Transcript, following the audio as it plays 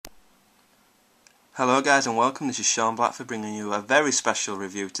Hello guys and welcome, this is Shawn Blackford bringing you a very special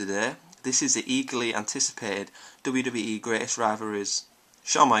review today. This is the eagerly anticipated WWE Greatest Rivalries,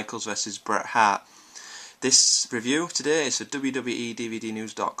 Shawn Michaels vs Bret Hart. This review today is for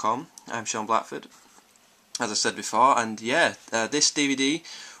WWEDVDnews.com. I'm Shawn Blackford, as I said before, and this DVD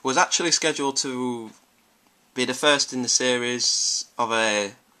was actually scheduled to be the first in the series of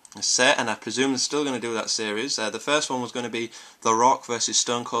a set, and I presume they're still going to do that series. The first one was going to be The Rock vs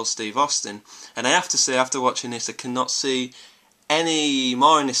Stone Cold Steve Austin, and I have to say, after watching this, I cannot see any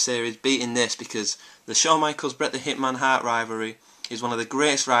more in this series beating this, because the Shawn Michaels Bret the Hitman Hart rivalry is one of the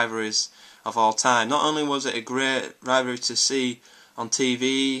greatest rivalries of all time. Not only was it a great rivalry to see on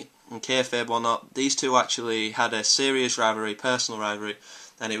TV and kayfabe or not, these two actually had a serious rivalry, personal rivalry,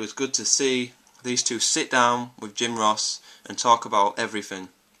 and it was good to see these two sit down with Jim Ross and talk about everything.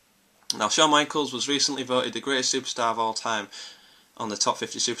 Now, Shawn Michaels was recently voted the greatest superstar of all time on the Top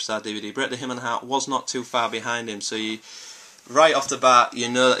 50 Superstar DVD. Bret the Hitman Hart was not too far behind him, so right off the bat, you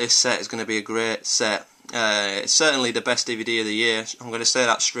know that this set is going to be a great set. It's certainly the best DVD of the year. I'm going to say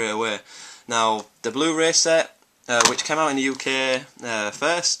that straight away. Now, the Blu-Ray set, which came out in the UK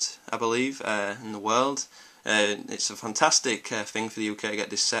first, I believe, in the world. It's a fantastic thing for the UK to get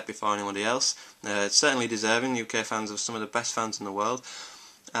this set before anybody else. It's certainly deserving. UK fans are some of the best fans in the world.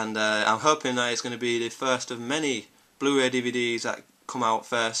 And I'm hoping that it's going to be the first of many Blu-ray DVDs that come out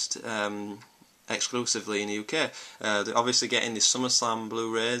first exclusively in the UK. They're obviously getting the SummerSlam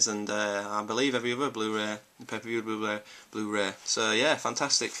Blu-rays and I believe every other Blu-ray, the pay-per-view Blu-ray. So yeah,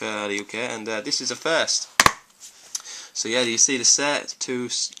 fantastic for the UK, and this is a first. So yeah, do you see the set? Two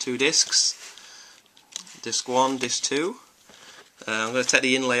discs. Disc 1, Disc 2. I'm going to take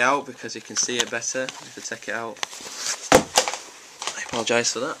the inlay out because you can see it better if I take it out. I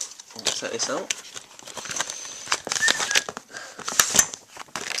apologise for that. I'll take this out.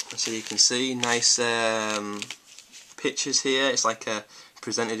 So you can see nice pictures here. It's like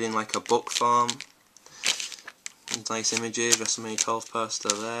presented in like a book form. Nice images. WrestleMania 12 poster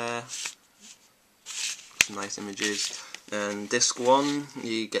there. Some nice images. And disc 1,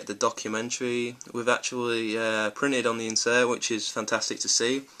 you get the documentary. We've actually printed on the insert, which is fantastic to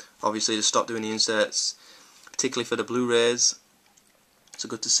see. Obviously, they stopped doing the inserts, particularly for the Blu-rays. So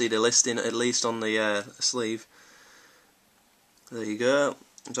good to see the listing at least on the sleeve. There you go.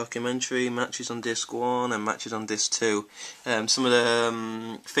 Documentary, matches on disc 1 and matches on disc 2. Some of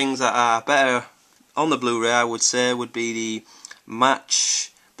the things that are better on the Blu-ray, I would say, would be the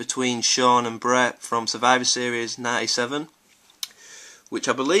match between Shawn and Bret from Survivor Series 97, which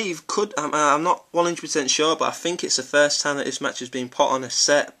I believe could, I'm not 100% sure, but I think it's the first time that this match has been put on a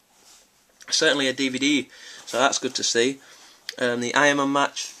set, certainly a DVD, so that's good to see. The Iron Man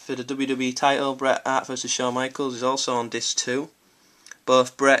match for the WWE title, Bret Hart vs Shawn Michaels, is also on disc 2.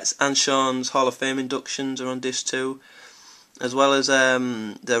 Both Bret's and Shawn's Hall of Fame inductions are on disc 2, as well as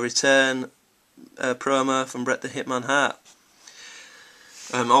the return promo from Bret the Hitman Hart.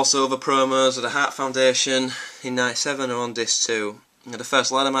 Also, other promos of the Hart Foundation in '97 are on disc 2. The first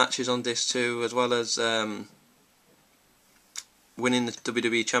ladder match is on disc 2, as well as winning the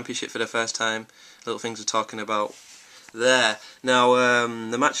WWE Championship for the first time. Little things we're talking about there. Now,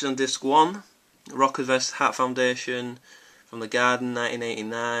 the match is on disc 1. Rock vs Hart Foundation from the Garden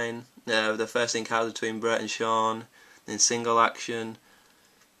 1989. The first encounter between Bret and Shawn in single action.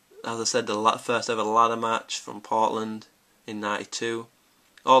 As I said, the first ever ladder match from Portland in '92.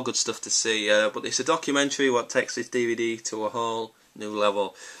 All good stuff to see, but it's a documentary what takes this DVD to a whole new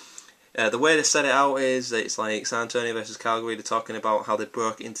level. The way they set it out is that it's like San Antonio versus Calgary. They're talking about how they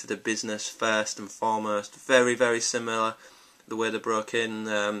broke into the business first and foremost. Very, very similar the way they broke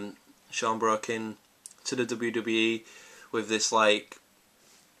in. Shawn broke in to the WWE with this like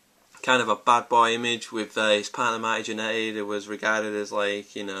kind of a bad boy image with his partner Marty Jannetty, that was regarded as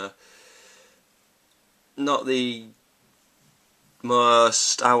like, you know, not the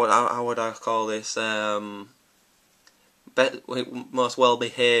most, how would I call this, most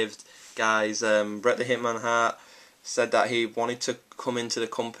well-behaved guys. Bret the Hitman Hart said that he wanted to come into the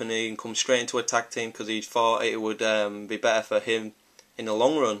company and come straight into a tag team because he thought it would be better for him in the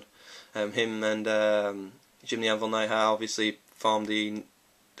long run. Him and Jim the Anvil Neidhart obviously formed the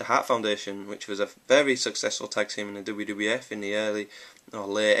Hart Foundation, which was a very successful tag team in the WWF in the early or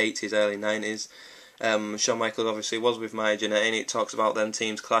late 80s, early 90s. Shawn Michaels obviously was with Marty Jannetty, and it talks about them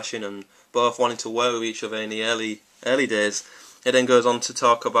teams clashing and both wanting to work with each other in the early days. It then goes on to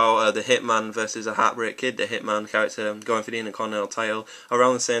talk about the Hitman versus a Heartbreak Kid, the Hitman character going for the Intercontinental title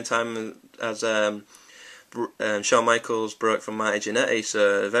around the same time as Shawn Michaels broke from Marty Jannetty,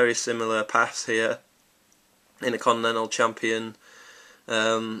 so a very similar path here. Intercontinental champion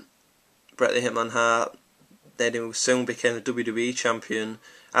Bret the Hitman Hart. Then he soon became a WWE champion.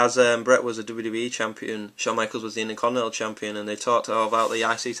 As Bret was a WWE champion, Shawn Michaels was the Intercontinental champion, and they talked about the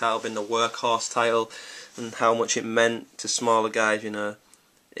IC title being the workhorse title and how much it meant to smaller guys,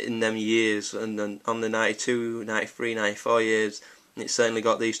 in them years. And then on the 92, 93, 94 years, it certainly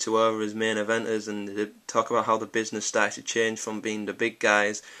got these two over as main eventers, and they talk about how the business started to change from being the big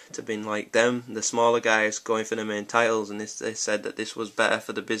guys to being like them, the smaller guys, going for the main titles. And they said that this was better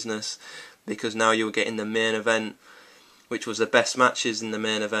for the business because now you were getting the main event, which was the best matches in the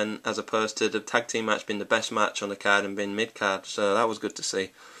main event, as opposed to the tag team match being the best match on the card and being mid-card. So that was good to see.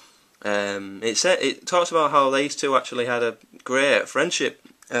 It talks about how these two actually had a great friendship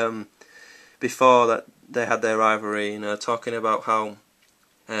before that they had their rivalry. Talking about how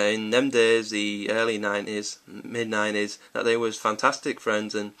in them days, the early 90s, mid-90s, that they was fantastic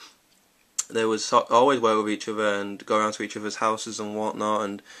friends, and they was always work with each other and go around to each other's houses and whatnot.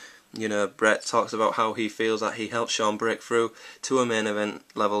 And Bret talks about how he feels that he helped Shawn break through to a main event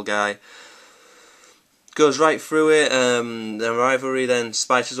level guy. Goes right through it. The rivalry then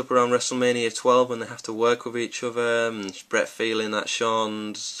spices up around WrestleMania 12 when they have to work with each other. Bret feeling that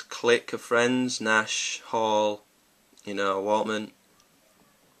Shawn's clique of friends, Nash, Hall, Waltman,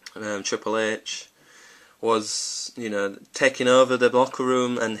 Triple H, was taking over the locker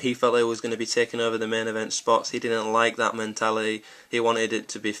room, and he felt he was going to be taking over the main event spots. He didn't like that mentality. He wanted it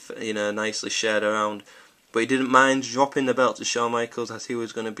to be nicely shared around, but he didn't mind dropping the belt to Shawn Michaels as he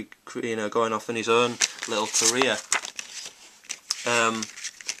was going to be going off in his own little career.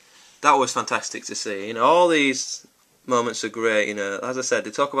 That was fantastic to see. All these moments are great. As I said,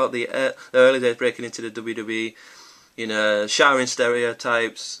 they talk about the early days breaking into the WWE, shattering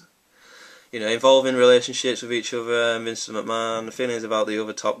stereotypes, involving relationships with each other, Vince McMahon, the feelings about the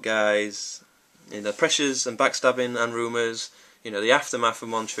other top guys, pressures and backstabbing and rumours, the aftermath of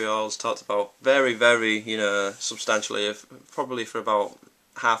Montreal's talked about very, very, substantially, probably for about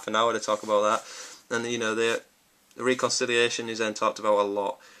half an hour to talk about that. And, the reconciliation is then talked about a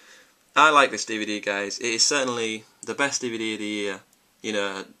lot. I like this DVD, guys. It is certainly the best DVD of the year.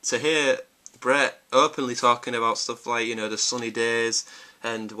 To hear Bret openly talking about stuff like, the sunny days,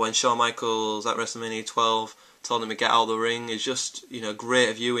 and when Shawn Michaels at WrestleMania 12 told him to get out of the ring, is just,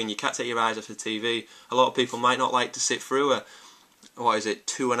 great viewing. You can't take your eyes off the TV. A lot of people might not like to sit through a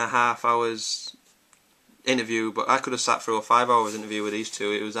 2.5 hours interview, but I could have sat through a 5 hours interview with these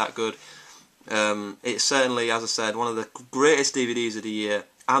two. It was that good. It's certainly, as I said, one of the greatest DVDs of the year.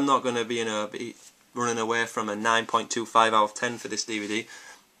 I'm not going to be running away from a 9.25 out of 10 for this DVD.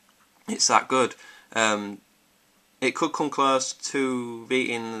 It's that good. It could come close to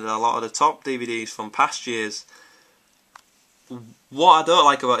beating a lot of the top DVDs from past years. What I don't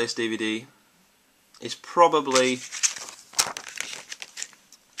like about this DVD is probably,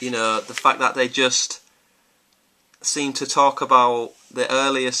 the fact that they just seem to talk about the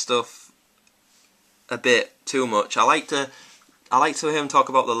earlier stuff a bit too much. I like to hear them talk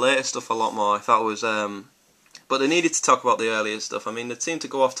about the later stuff a lot more. If that was, but they needed to talk about the earlier stuff. I mean, they seem to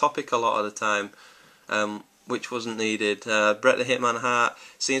go off topic a lot of the time, which wasn't needed. Bret the Hitman Hart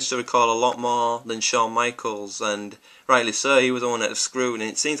seems to recall a lot more than Shawn Michaels, and rightly so. He was the one that was screwed, and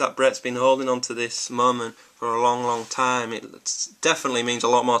it seems that Bret's been holding on to this moment for a long, long time. It definitely means a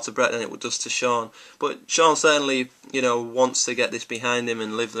lot more to Bret than it does to Shawn. But Shawn certainly, wants to get this behind him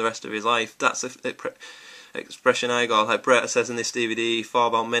and live the rest of his life. That's the expression I got. Like Bret says in this DVD, he thought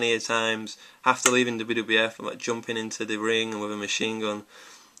about many a times after leaving WWF, like jumping into the ring with a machine gun.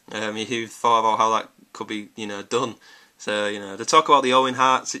 He thought about how that could be, done. So, they talk about the Owen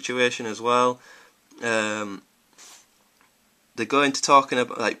Hart situation as well. They go into talking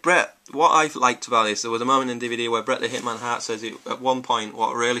about, like, Bret. What I liked about this, there was a moment in DVD where Bret the Hitman Hart says at one point,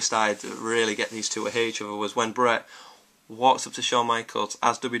 what really started to really get these two to hate each other was when Bret walks up to Shawn Michaels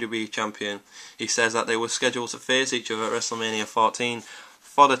as WWE champion. He says that they were scheduled to face each other at WrestleMania 14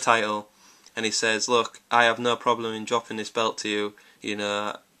 for the title, and he says, look, I have no problem in dropping this belt to you,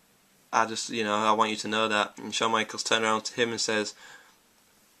 I just, I want you to know that. And Shawn Michaels turned around to him and says,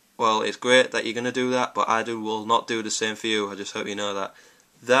 well, it's great that you're going to do that, but I will not do the same for you. I just hope you know that.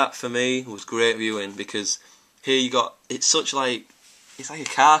 That, for me, was great viewing, because here you got, it's like a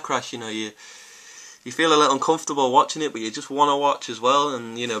car crash, you feel a little uncomfortable watching it, but you just want to watch as well.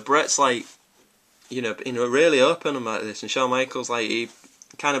 And, Bret's like, really open about this, and Shawn Michaels, like, he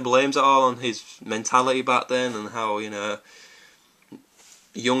kind of blames it all on his mentality back then and how,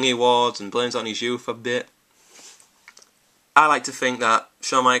 young he was, and blames it on his youth a bit. I like to think that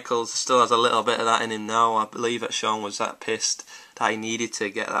Shawn Michaels still has a little bit of that in him now. I believe that Shawn was that pissed that he needed to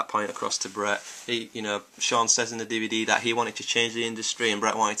get that point across to Bret. Shawn says in the DVD that he wanted to change the industry and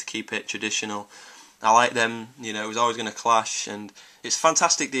Bret wanted to keep it traditional. I like them, it was always going to clash, and it's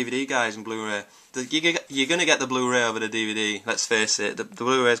fantastic DVD, guys, and Blu-ray. You're going to get the Blu-ray over the DVD, let's face it. The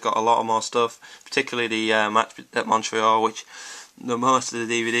Blu-ray's got a lot more stuff, particularly the match at Montreal, which most of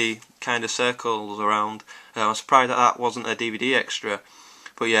the DVD kind of circles around. I'm surprised that wasn't a DVD extra.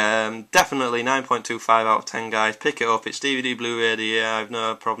 But yeah, definitely 9.25 out of 10, guys. Pick it up. It's DVD Blu-ray of the year. I have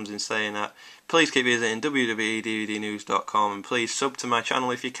no problems in saying that. Please keep visiting www.dvdnews.com, and please sub to my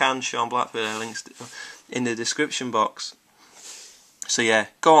channel if you can. Shawn Blackford, links in the description box. So yeah,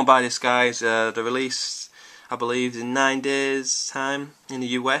 go and buy this, guys. The release, I believe, is in 9 days' time in the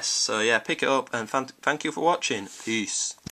US. So yeah, pick it up, and thank you for watching. Peace.